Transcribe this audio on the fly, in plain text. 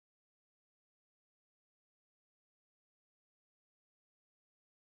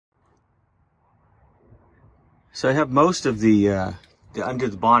So I have most of the under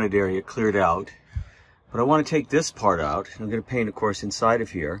the bonnet area cleared out, but I want to take this part out. I'm going to paint, of course, inside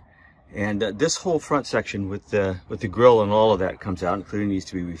of here, and this whole front section with the grille and all of that comes out, including needs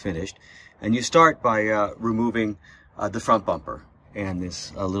to be refinished. And you start by removing the front bumper and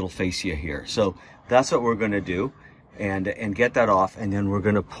this little fascia here. So that's what we're going to do, and get that off, and then we're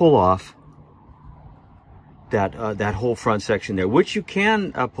going to pull off that whole front section there, which you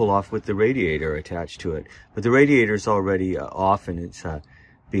can pull off with the radiator attached to it, but the radiator is already off and it's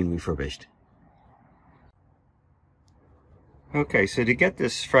being refurbished. Okay, so to get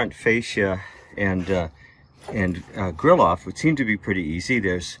this front fascia and grill off would seem to be pretty easy.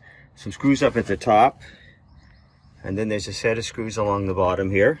 There's some screws up at the top, and then there's a set of screws along the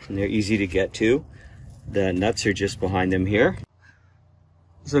bottom here, and they're easy to get to. The nuts are just behind them here.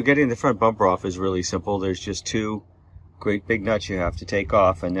 So getting the front bumper off is really simple. There's just two great big nuts you have to take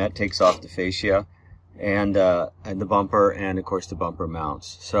off, and that takes off the fascia and the bumper, and of course the bumper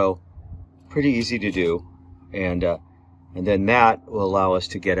mounts. So pretty easy to do, and then that will allow us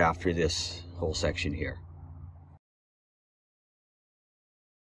to get after this whole section here.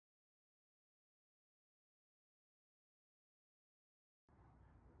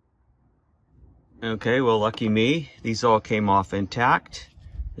 Okay, well, lucky me, these all came off intact.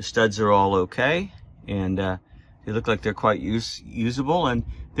 The studs are all okay, and they look like they're quite usable. And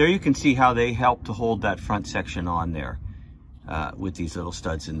there you can see how they help to hold that front section on there with these little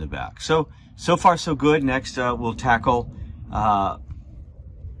studs in the back. So far so good. Next we'll tackle all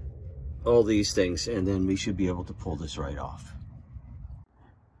these things, and then we should be able to pull this right off.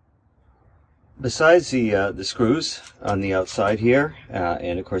 Besides the screws on the outside here,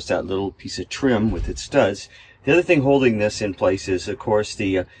 and of course that little piece of trim with its studs, the other thing holding this in place is, of course,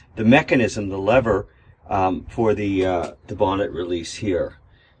 the mechanism, the lever for the bonnet release here,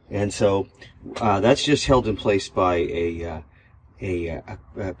 and so that's just held in place by a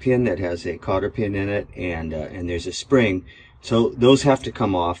pin that has a cotter pin in it, and there's a spring. So those have to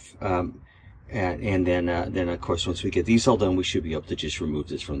come off, and then of course once we get these all done, we should be able to just remove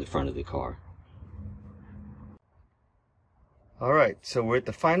this from the front of the car. All right, so we're at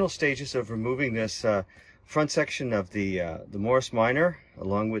the final stages of removing this front section of the Morris Minor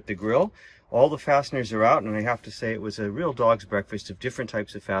along with the grille. All the fasteners are out, and I have to say it was a real dog's breakfast of different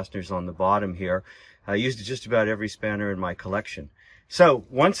types of fasteners on the bottom here. I used just about every spanner in my collection. So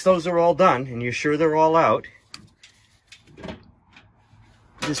once those are all done and you're sure they're all out,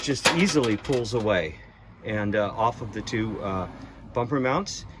 this just easily pulls away and off of the two bumper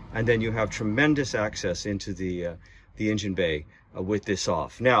mounts, and then you have tremendous access into the engine bay with this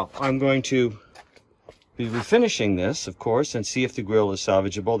off. Now I'm going to be refinishing this, of course, and see if the grille is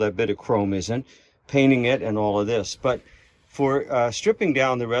salvageable. That bit of chrome isn't, painting it and all of this. But for stripping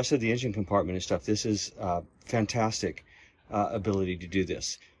down the rest of the engine compartment and stuff, this is fantastic ability to do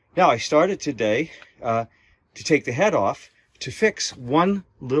this. Now I started today to take the head off to fix one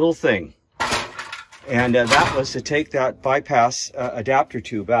little thing, and that was to take that bypass adapter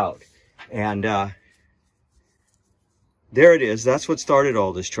tube out, and there it is. That's what started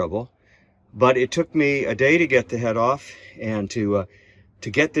all this trouble. But it took me a day to get the head off, and to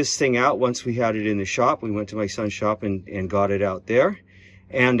get this thing out. Once we had it in the shop, we went to my son's shop and got it out there.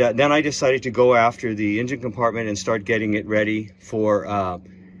 And then I decided to go after the engine compartment and start getting it ready for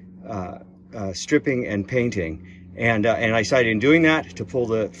stripping and painting. And I decided in doing that to pull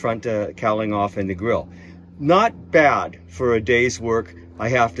the front cowling off and the grille. Not bad for a day's work, I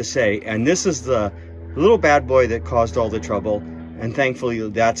have to say. And this is the little bad boy that caused all the trouble, and thankfully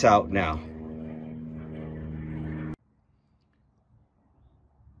that's out now.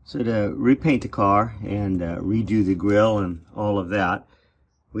 So to repaint the car and redo the grille and all of that,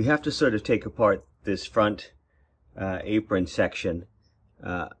 we have to sort of take apart this front apron section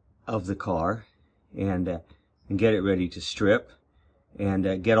of the car and get it ready to strip,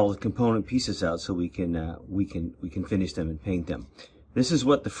 and get all the component pieces out so we can finish them and paint them. This is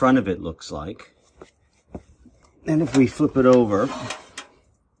what the front of it looks like. And if we flip it over,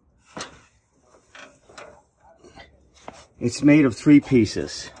 it's made of three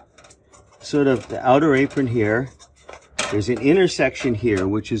pieces. Sort of the outer apron here. There's an inner section here,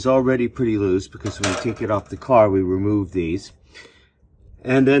 which is already pretty loose because when we take it off the car, we remove these.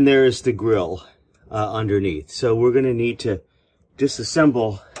 And then there's the grille underneath. So we're going to need to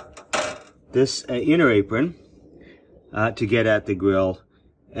disassemble this inner apron to get at the grille.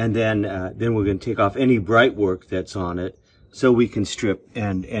 And then we're going to take off any bright work that's on it so we can strip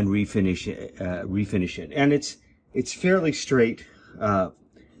and refinish it. And it's fairly straight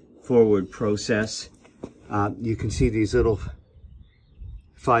forward process. You can see these little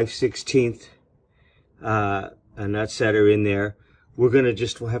 5/16 nuts that are in there. We're going to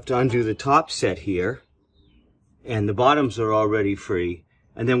just, we'll have to undo the top set here. And the bottoms are already free.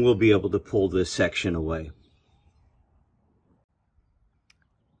 And then we'll be able to pull this section away.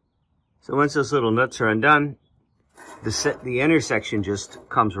 So once those little nuts are undone, the inner section just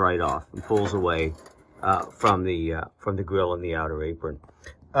comes right off and pulls away from the grill and the outer apron.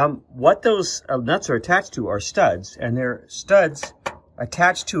 What those nuts are attached to are studs, and they're studs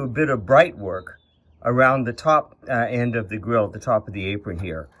attached to a bit of bright work around the top end of the grill, at the top of the apron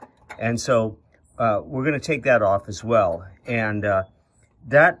here. And so we're going to take that off as well. And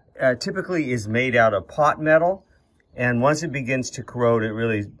that typically is made out of pot metal. And once it begins to corrode, it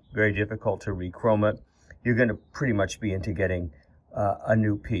really is very difficult to re-chrome it. You're going to pretty much be into getting a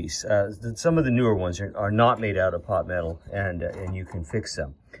new piece. Some of the newer ones are not made out of pot metal, and you can fix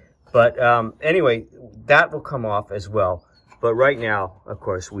them. But anyway, that will come off as well. But right now, of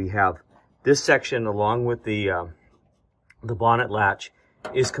course, we have this section along with the bonnet latch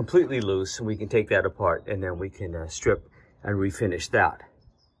is completely loose, and we can take that apart, and then we can strip and refinish that.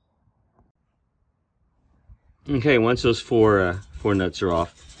 Okay, once those four nuts are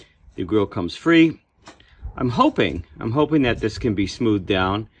off, the grill comes free. I'm hoping that this can be smoothed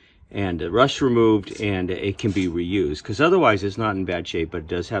down and rust removed, and it can be reused, because otherwise it's not in bad shape, but it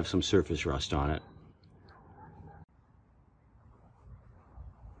does have some surface rust on it.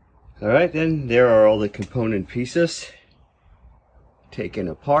 All right, then there are all the component pieces taken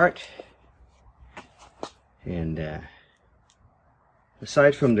apart, and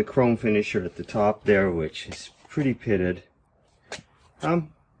aside from the chrome finisher at the top there, which is pretty pitted,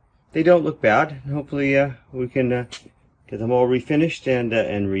 they don't look bad. Hopefully we can get them all refinished and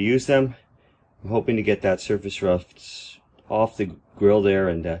reuse them. I'm hoping to get that surface rust off the grill there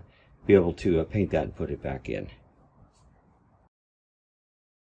and be able to paint that and put it back in.